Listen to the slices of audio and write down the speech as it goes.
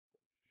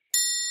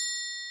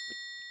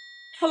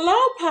Hello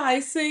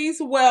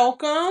Pisces,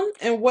 welcome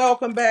and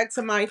welcome back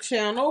to my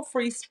channel,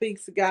 Free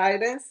Speaks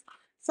Guidance.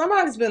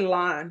 Somebody's been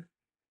lying.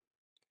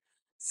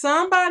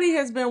 Somebody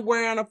has been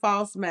wearing a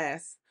false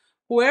mask.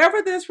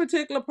 Whoever this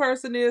particular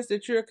person is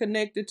that you're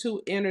connected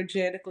to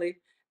energetically,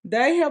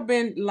 they have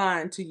been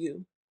lying to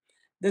you.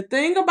 The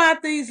thing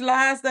about these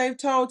lies they've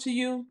told to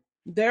you,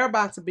 they're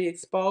about to be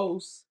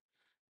exposed.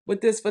 With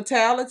this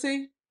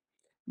fatality,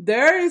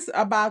 there is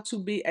about to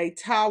be a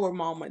tower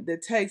moment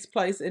that takes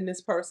place in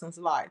this person's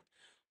life.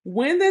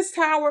 When this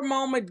tower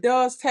moment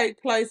does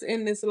take place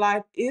in this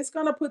life, it's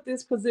going to put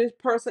this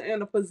person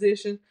in a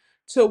position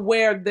to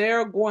where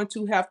they're going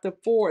to have to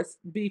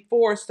be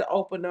forced to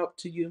open up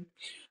to you.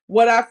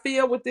 What I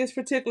feel with this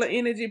particular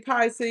energy,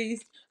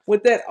 Pisces,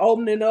 with that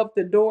opening up,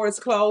 the doors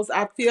closed,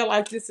 I feel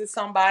like this is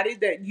somebody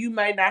that you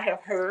may not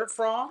have heard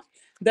from.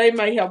 They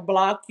may have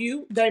blocked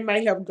you. They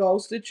may have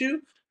ghosted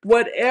you.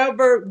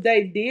 Whatever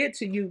they did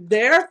to you,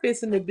 they're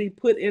fixing to be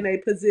put in a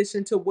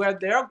position to where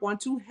they're going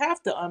to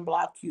have to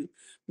unblock you,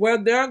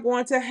 where they're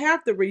going to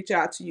have to reach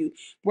out to you,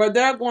 where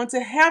they're going to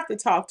have to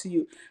talk to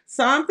you.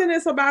 Something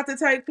is about to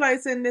take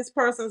place in this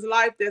person's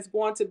life that's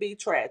going to be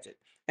tragic.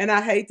 And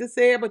I hate to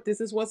say it, but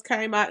this is what's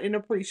came out in the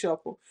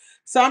pre-shuffle.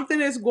 Something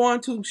is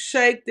going to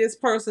shake this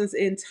person's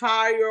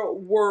entire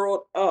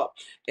world up.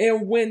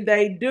 And when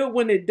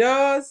it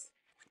does,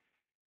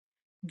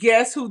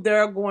 guess who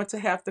they're going to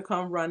have to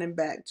come running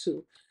back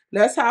to.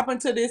 Let's hop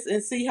into this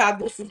and see how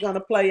this is going to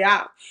play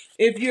out.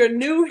 If you're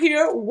new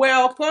here,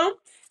 welcome.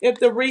 If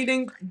the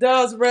reading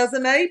does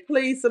resonate,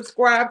 please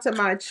subscribe to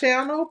my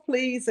channel.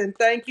 Please and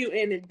thank you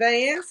in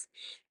advance.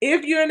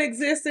 If you're an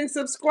existing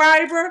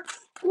subscriber,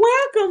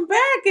 welcome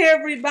back,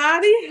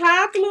 everybody.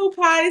 Hi, Blue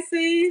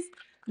Pisces.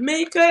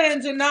 Mika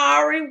and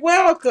Janari,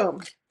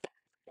 welcome.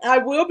 I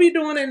will be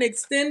doing an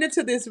extended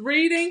to this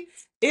reading.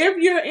 If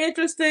you're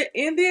interested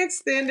in the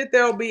extended,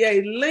 there will be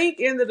a link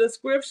in the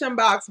description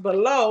box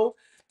below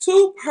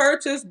to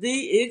purchase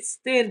the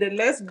extended.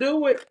 Let's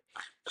do it.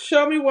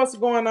 Show me what's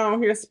going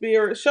on here,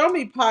 Spirit. Show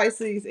me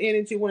Pisces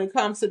energy when it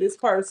comes to this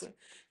person.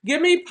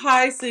 Give me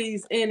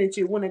Pisces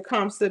energy when it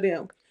comes to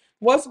them.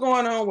 What's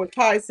going on with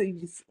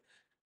Pisces?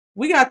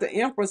 We got the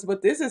Empress,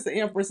 but this is the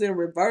Empress in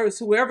reverse.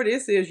 Whoever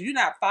this is, you're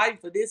not fighting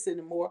for this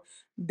anymore.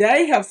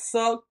 They have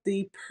sucked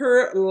the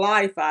pure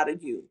life out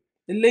of you.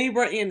 The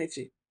Libra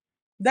energy.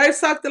 They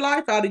sucked the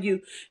life out of you.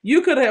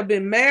 You could have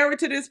been married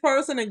to this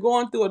person and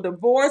going through a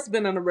divorce,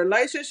 been in a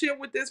relationship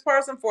with this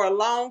person for a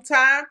long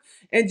time,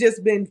 and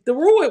just been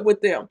through it with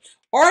them.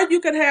 Or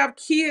you could have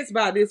kids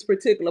by this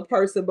particular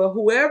person, but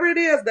whoever it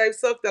is, they've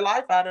sucked the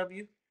life out of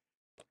you.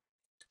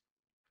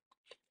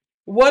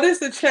 What is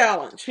the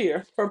challenge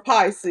here for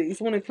Pisces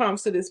when it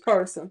comes to this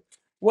person?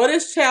 What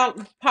is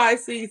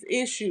Pisces'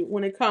 issue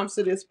when it comes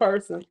to this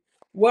person?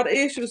 What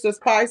issues does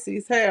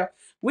Pisces have?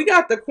 We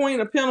got the Queen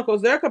of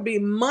Pentacles. There could be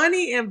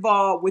money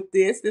involved with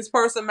this. This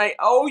person may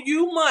owe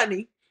you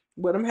money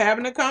with them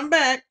having to come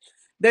back.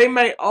 They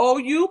may owe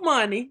you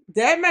money.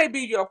 That may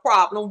be your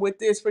problem with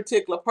this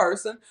particular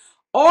person.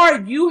 Or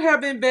you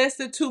have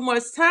invested too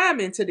much time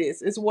into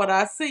this, is what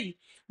I see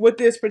with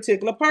this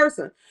particular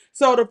person.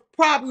 So the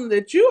problem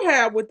that you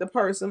have with the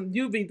person,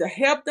 you've either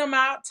helped them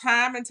out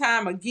time and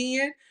time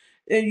again,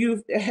 and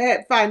you've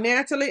had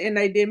financially and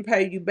they didn't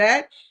pay you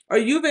back, or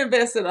you've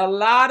invested a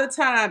lot of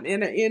time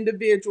in an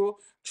individual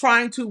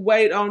trying to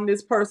wait on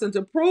this person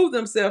to prove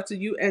themselves to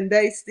you, and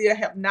they still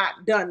have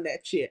not done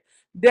that yet.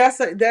 That's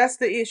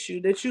the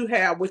issue that you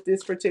have with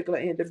this particular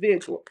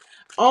individual.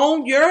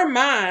 On your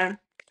mind,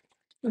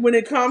 when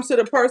it comes to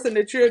the person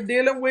that you're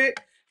dealing with,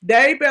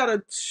 they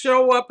better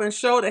show up and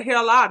show the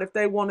hell out if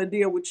they want to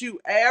deal with you.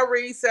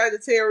 Aries,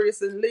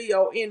 Sagittarius, and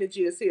Leo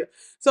energy is here.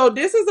 So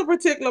this is a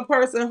particular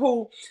person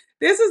who,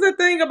 this is the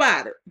thing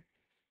about it.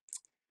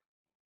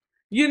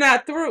 You're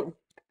not through.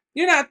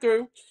 You're not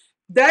through.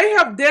 They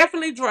have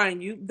definitely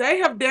drained you. They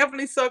have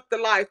definitely sucked the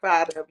life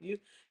out of you.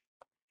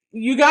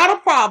 You got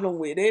a problem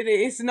with it.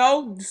 It's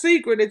no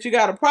secret that you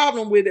got a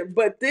problem with it.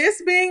 But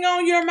this being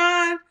on your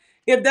mind,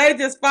 if they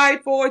just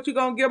fight for it, you're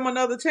going to give them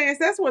another chance.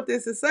 That's what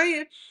this is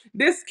saying.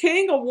 This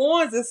King of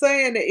Wands is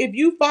saying that if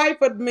you fight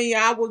for me,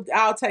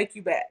 I'll take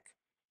you back.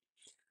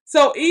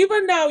 So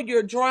even though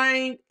you're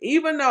drained,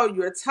 even though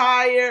you're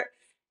tired,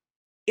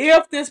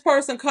 if this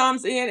person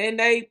comes in and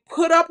they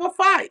put up a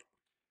fight,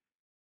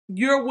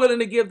 you're willing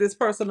to give this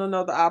person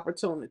another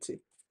opportunity.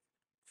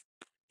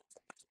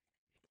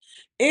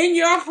 In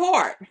your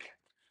heart,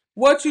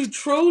 what you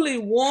truly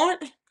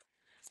want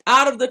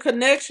out of the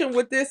connection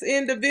with this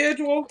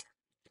individual,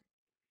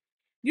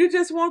 you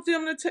just want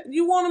them to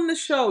you want them to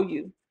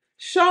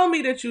show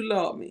me that you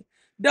love me.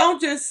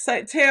 Don't just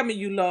tell me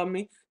you love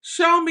me.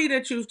 Show me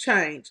that you've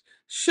changed.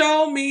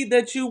 Show me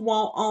that you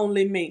want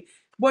only me.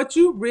 What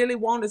you really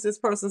want is this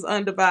person's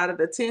undivided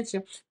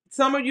attention.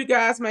 Some of you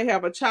guys may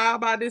have a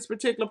child by this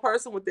particular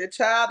person with their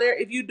child there.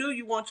 If you do,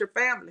 you want your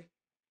family.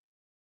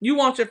 You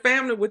want your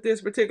family with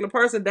this particular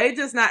person. They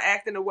just not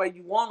acting the way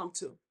you want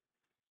them to.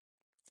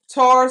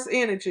 Taurus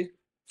energy.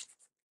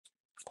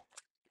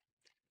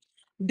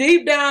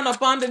 Deep down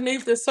up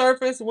underneath the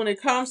surface, when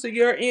it comes to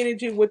your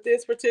energy with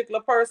this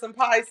particular person,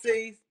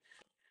 Pisces,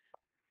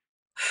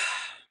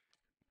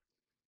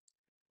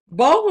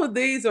 both of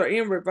these are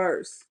in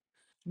reverse.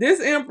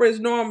 This Emperor is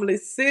normally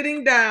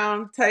sitting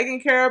down,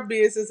 taking care of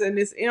business, and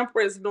this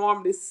Emperor is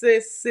normally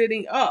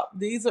sitting up.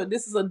 This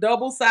is a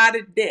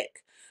double-sided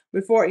deck.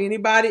 Before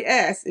anybody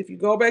asks, if you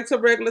go back to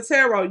regular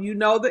tarot, you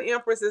know the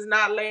Empress is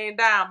not laying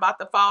down, about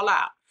to fall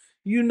out.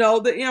 You know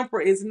the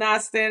Emperor is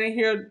not standing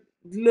here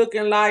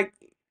looking like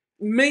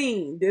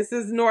mean. This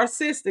is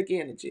narcissistic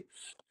energy.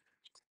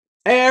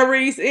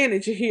 Aries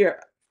energy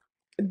here.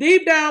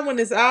 Deep down, when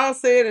it's all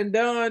said and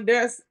done,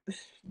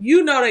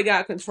 they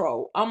got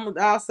control.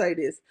 I'll say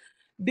this.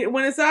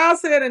 When it's all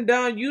said and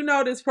done,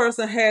 this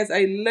person has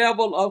a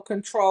level of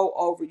control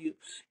over you.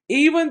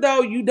 Even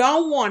though you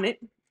don't want it,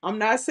 I'm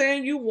not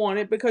saying you want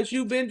it because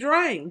you've been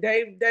drained.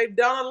 They've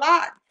done a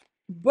lot.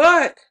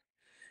 But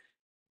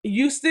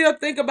you still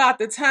think about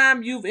the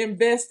time you've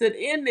invested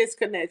in this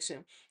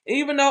connection.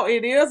 Even though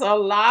it is a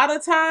lot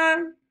of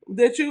time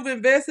that you've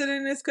invested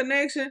in this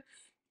connection,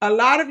 a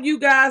lot of you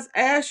guys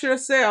ask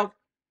yourself,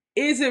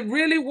 is it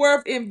really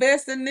worth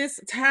investing this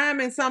time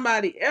in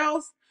somebody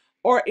else?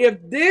 Or if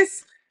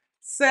this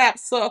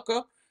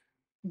sapsucker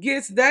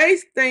gets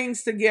these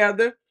things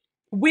together,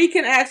 we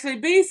can actually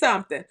be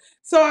something.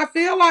 So I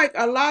feel like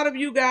a lot of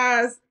you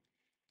guys,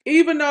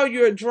 even though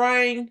you're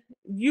drained,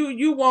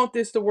 you want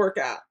this to work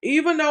out.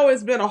 Even though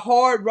it's been a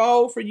hard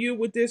road for you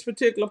with this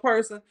particular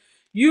person,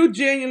 you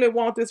genuinely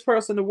want this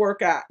person to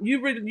work out.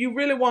 You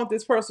really want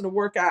this person to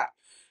work out.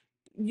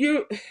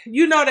 You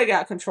know they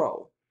got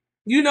control.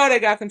 You know they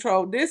got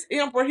control. This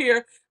Emperor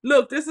here,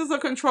 look, this is a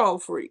control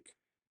freak.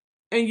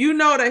 And you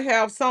know they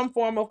have some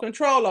form of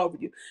control over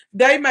you.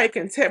 They may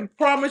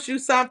promise you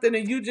something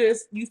and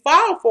you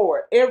fall for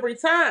it every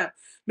time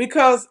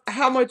because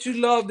how much you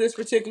love this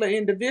particular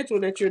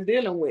individual that you're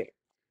dealing with.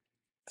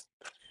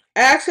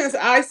 Actions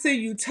I see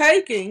you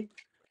taking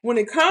when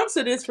it comes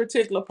to this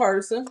particular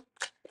person,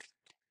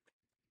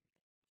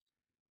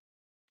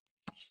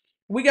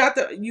 we got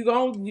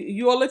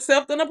you'll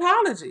accept an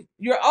apology.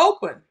 You're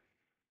open.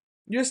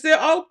 You're still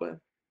open.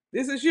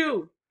 This is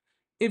you.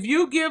 If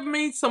you give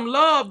me some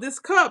love, this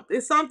cup,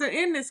 there's something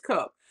in this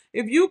cup.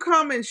 If you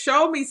come and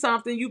show me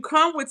something, you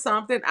come with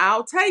something,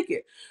 I'll take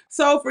it.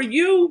 So for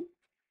you,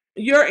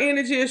 your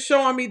energy is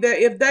showing me that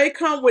if they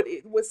come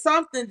with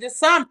something, just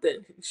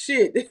something,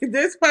 shit,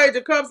 this Page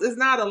of Cups is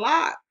not a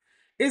lot.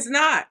 It's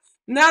not.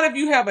 Not if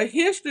you have a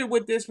history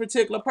with this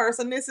particular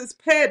person. This is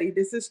petty.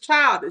 This is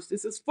childish.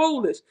 This is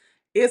foolish.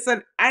 It's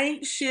an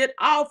ain't shit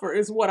offer,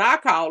 is what I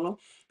call them.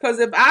 Because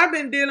if I've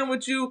been dealing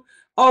with you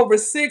over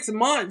 6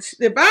 months,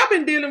 if I've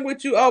been dealing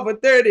with you over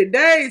 30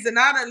 days and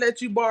I done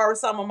let you borrow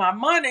some of my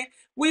money,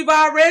 we've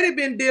already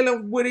been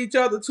dealing with each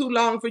other too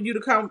long for you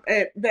to come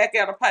back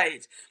at a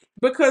page.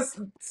 Because,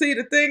 see,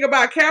 the thing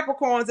about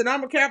Capricorns, and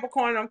I'm a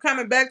Capricorn, and I'm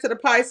coming back to the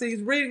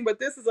Pisces reading, but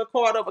this is a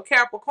card of a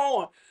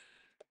Capricorn.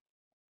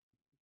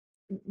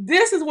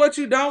 This is what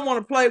you don't want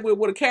to play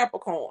with a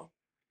Capricorn.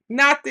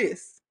 Not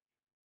this.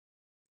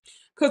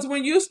 Because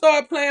when you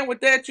start playing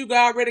with that,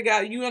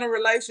 you in a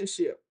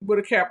relationship with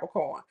a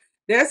Capricorn.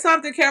 That's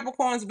something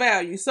Capricorns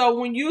value. So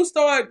when you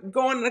start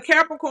going in the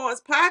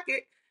Capricorn's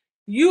pocket,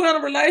 you in a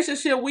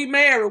relationship, we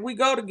married, we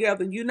go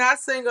together. You're not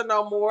single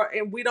no more,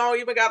 and we don't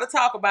even got to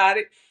talk about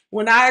it.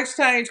 When I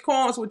exchanged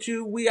coins with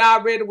you, we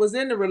already was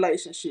in the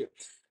relationship.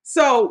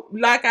 So,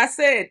 like I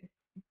said,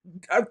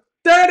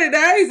 30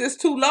 days is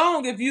too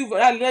long if you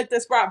let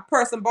this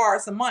person borrow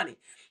some money.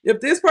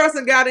 If this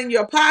person got in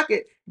your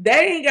pocket, they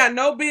ain't got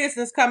no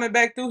business coming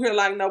back through here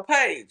like no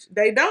Page.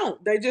 They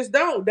don't. They just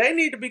don't. They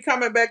need to be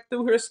coming back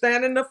through here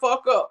standing the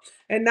fuck up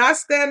and not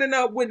standing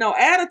up with no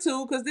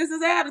attitude, because this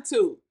is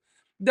attitude.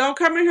 Don't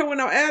come in here with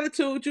no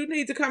attitude. You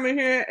need to come in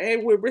here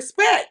and with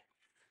respect.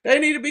 They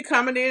need to be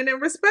coming in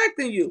and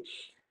respecting you.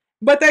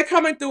 But they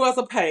coming through as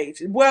a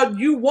page. Well,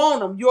 you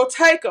want them. You'll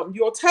take them.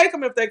 You'll take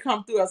them if they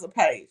come through as a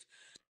page.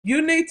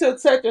 You need to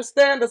set your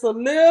standards a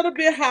little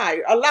bit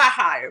higher, a lot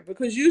higher,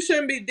 because you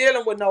shouldn't be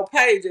dealing with no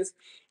pages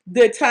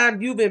the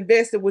time you've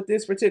invested with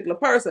this particular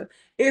person.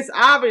 It's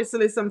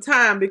obviously some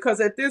time,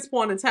 because at this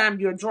point in time,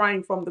 you're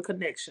drained from the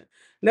connection.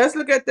 Let's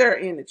look at their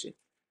energy.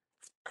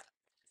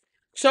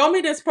 Show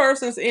me this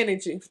person's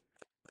energy.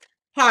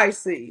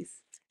 Pisces.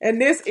 And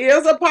this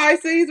is a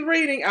Pisces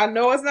reading. I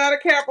know it's not a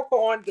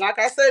Capricorn. Like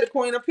I said, the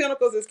Queen of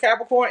Pentacles is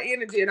Capricorn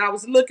energy, and I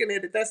was looking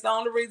at it. That's the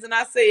only reason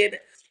I said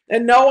it.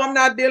 And no, I'm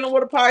not dealing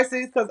with a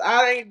Pisces because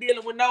I ain't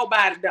dealing with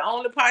nobody. The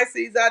only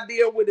Pisces I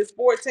deal with is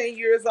 14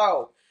 years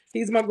old.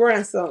 He's my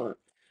grandson.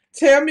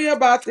 Tell me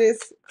about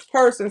this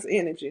person's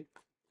energy.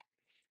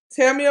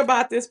 Tell me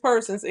about this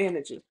person's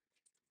energy.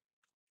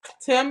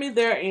 Tell me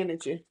their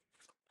energy.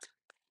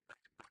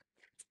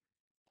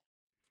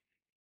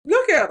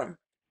 Look at them.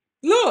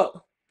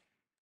 Look.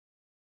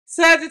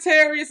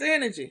 Sagittarius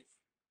energy.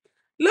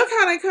 Look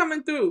how they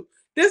coming through.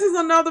 This is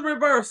another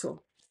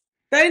reversal.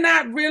 They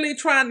not really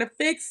trying to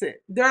fix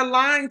it. They're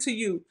lying to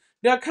you.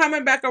 They're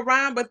coming back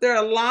around, but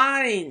they're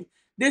lying.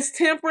 This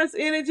Temperance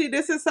energy,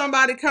 this is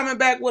somebody coming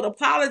back with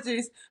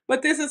apologies,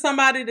 but this is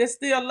somebody that's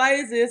still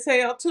lazy as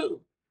hell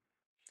too.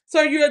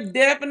 So you're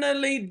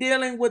definitely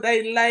dealing with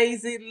a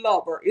lazy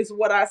lover, is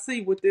what I see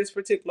with this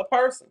particular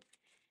person.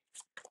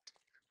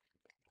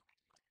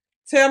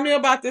 Tell me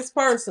about this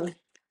person.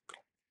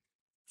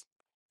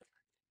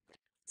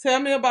 Tell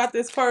me about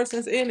this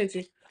person's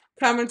energy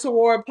coming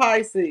toward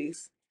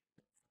Pisces.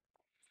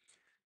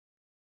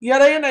 Yeah,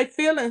 they in their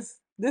feelings.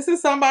 This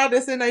is somebody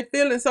that's in their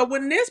feelings. So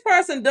when this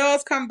person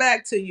does come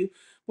back to you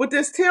with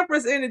this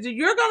Temperance energy,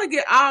 you're going to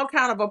get all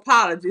kind of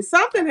apologies.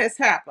 Something has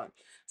happened.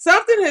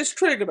 Something has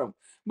triggered them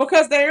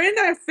because they're in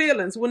their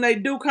feelings when they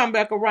do come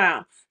back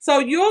around. So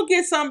you'll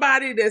get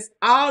somebody that's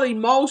all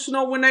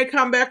emotional when they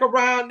come back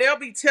around. They'll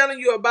be telling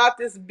you about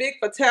this big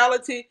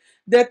fatality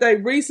that they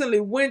recently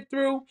went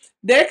through.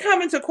 They're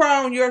coming to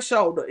cry on your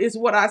shoulder is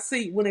what I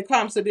see when it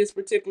comes to this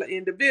particular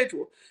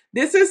individual.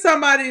 This is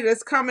somebody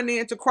that's coming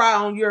in to cry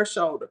on your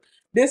shoulder.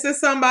 This is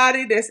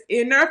somebody that's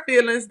in their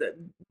feelings that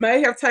may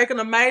have taken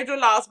a major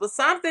loss, but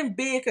something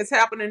big has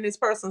happened in this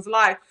person's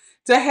life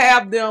to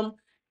have them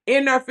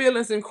in their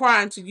feelings and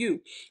crying to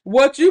you.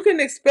 What you can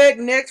expect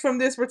next from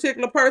this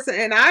particular person,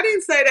 and I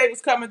didn't say they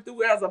was coming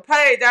through as a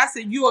page. I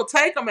said you will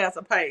take them as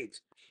a page.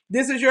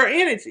 This is your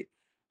energy.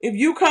 If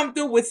you come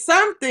through with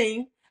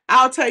something,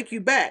 I'll take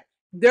you back.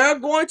 They're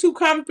going to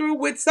come through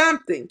with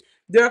something.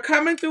 They're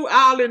coming through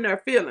all in their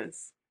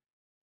feelings.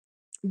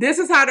 This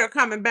is how they're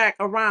coming back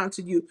around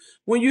to you.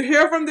 When you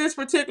hear from this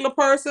particular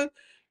person,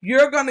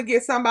 you're going to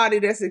get somebody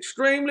that's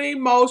extremely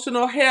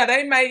emotional. Hell,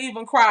 they may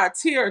even cry a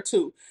tear or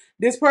two.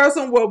 This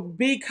person will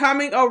be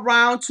coming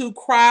around to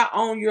cry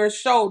on your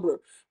shoulder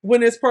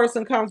when this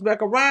person comes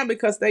back around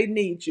because they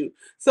need you.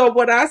 So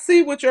what I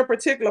see with your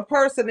particular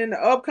person in the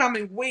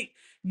upcoming week,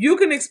 you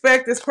can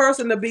expect this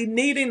person to be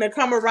needing to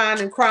come around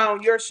and cry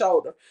on your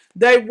shoulder.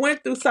 They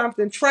went through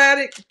something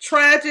tragic,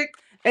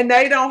 and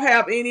they don't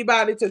have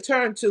anybody to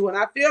turn to. And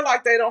I feel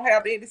like they don't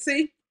have any.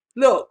 See,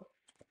 look,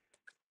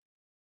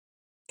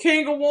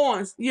 King of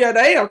Wands. Yeah,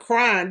 they are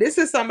crying. This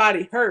is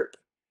somebody hurt.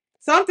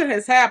 Something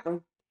has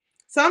happened.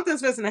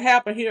 Something's going to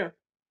happen here.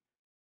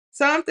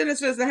 Something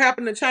is going to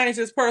happen to change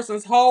this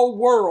person's whole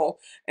world.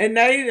 And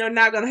they are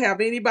not going to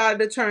have anybody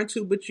to turn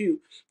to but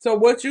you. So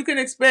what you can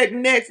expect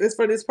next is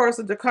for this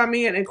person to come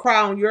in and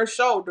cry on your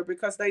shoulder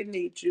because they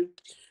need you.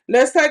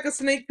 Let's take a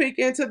sneak peek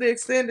into the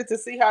extended to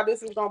see how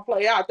this is going to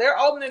play out. They're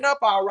opening up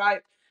all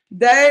right.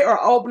 They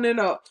are opening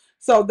up.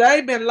 So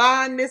they've been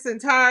lying this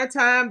entire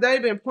time.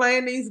 They've been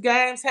playing these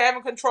games,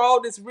 having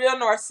control, this real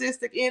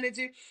narcissistic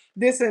energy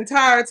this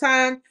entire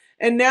time.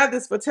 And now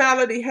this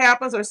fatality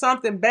happens or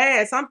something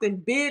bad, something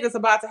big is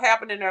about to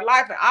happen in their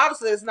life. And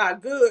obviously it's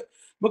not good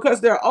because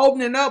they're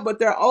opening up, but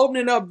they're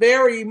opening up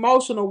very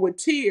emotional with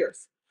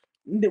tears,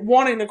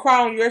 wanting to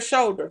cry on your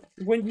shoulder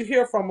when you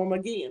hear from them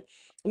again.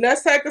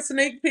 Let's take a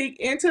sneak peek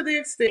into the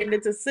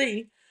extended to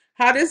see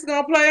how this is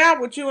going to play out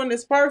with you and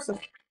this person.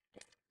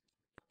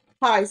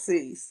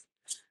 Pisces.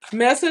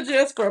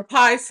 Messages for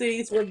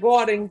Pisces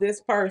regarding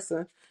this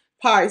person.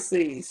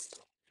 Pisces.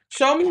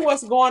 Show me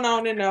what's going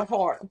on in their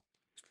heart.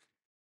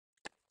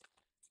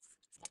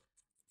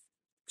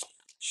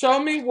 Show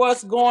me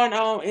what's going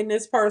on in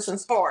this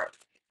person's heart.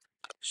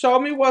 Show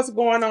me what's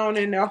going on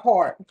in their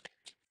heart.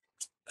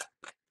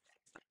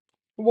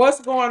 What's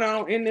going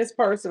on in this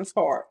person's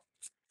heart?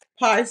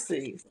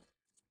 Pisces.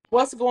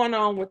 What's going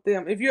on with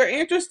them? If you're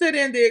interested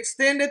in the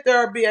extended,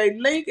 there will be a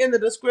link in the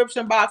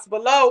description box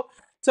below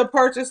to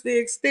purchase the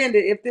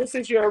extended. If this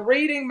is your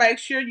reading, make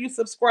sure you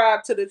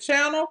subscribe to the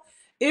channel.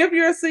 If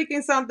you're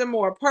seeking something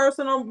more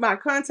personal, my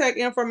contact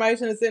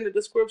information is in the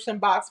description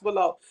box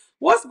below.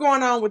 What's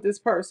going on with this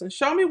person?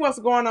 Show me what's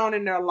going on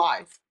in their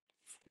life.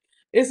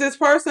 Is this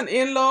person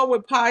in love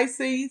with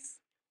Pisces?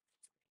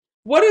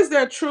 What is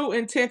their true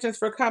intentions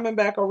for coming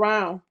back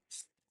around?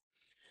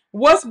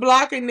 What's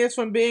blocking this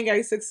from being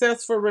a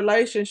successful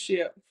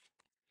relationship?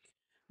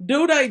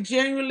 Do they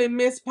genuinely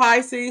miss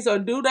Pisces or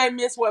do they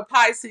miss what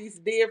Pisces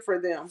did for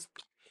them?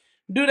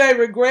 Do they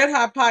regret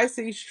how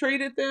Pisces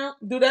treated them?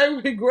 Do they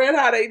regret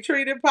how they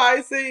treated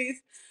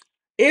Pisces?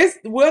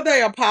 Will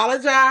they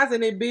apologize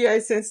and it be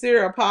a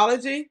sincere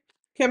apology?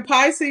 Can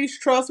Pisces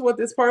trust what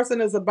this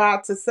person is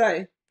about to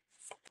say?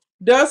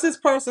 Does this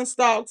person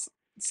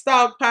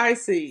stalk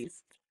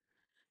Pisces?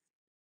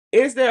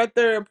 Is there a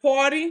third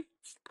party?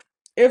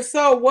 If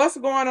so, what's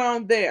going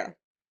on there?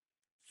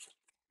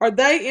 Are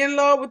they in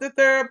love with the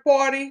third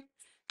party?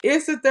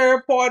 Is the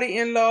third party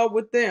in love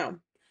with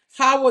them?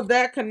 How will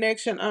that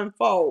connection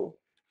unfold?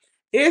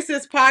 Is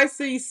this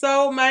Pisces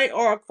soulmate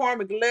or a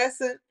karmic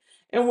lesson?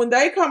 And when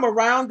they come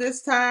around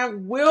this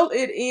time, will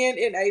it end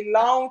in a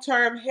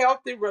long-term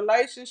healthy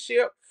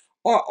relationship?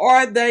 Or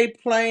are they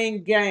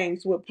playing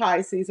games with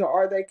Pisces? Or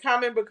are they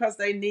coming because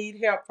they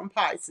need help from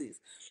Pisces?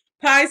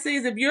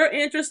 Pisces, if you're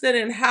interested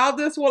in how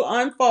this will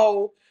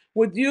unfold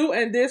with you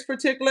and this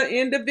particular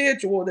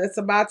individual that's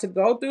about to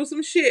go through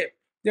some shit,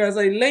 there's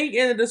a link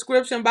in the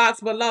description box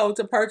below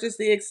to purchase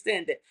the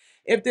extended.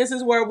 If this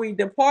is where we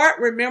depart,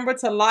 remember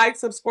to like,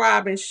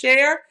 subscribe, and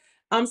share.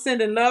 I'm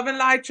sending love and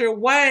light your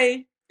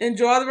way,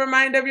 Enjoy the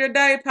remainder of your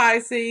day,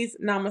 Pisces.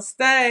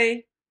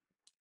 Namaste.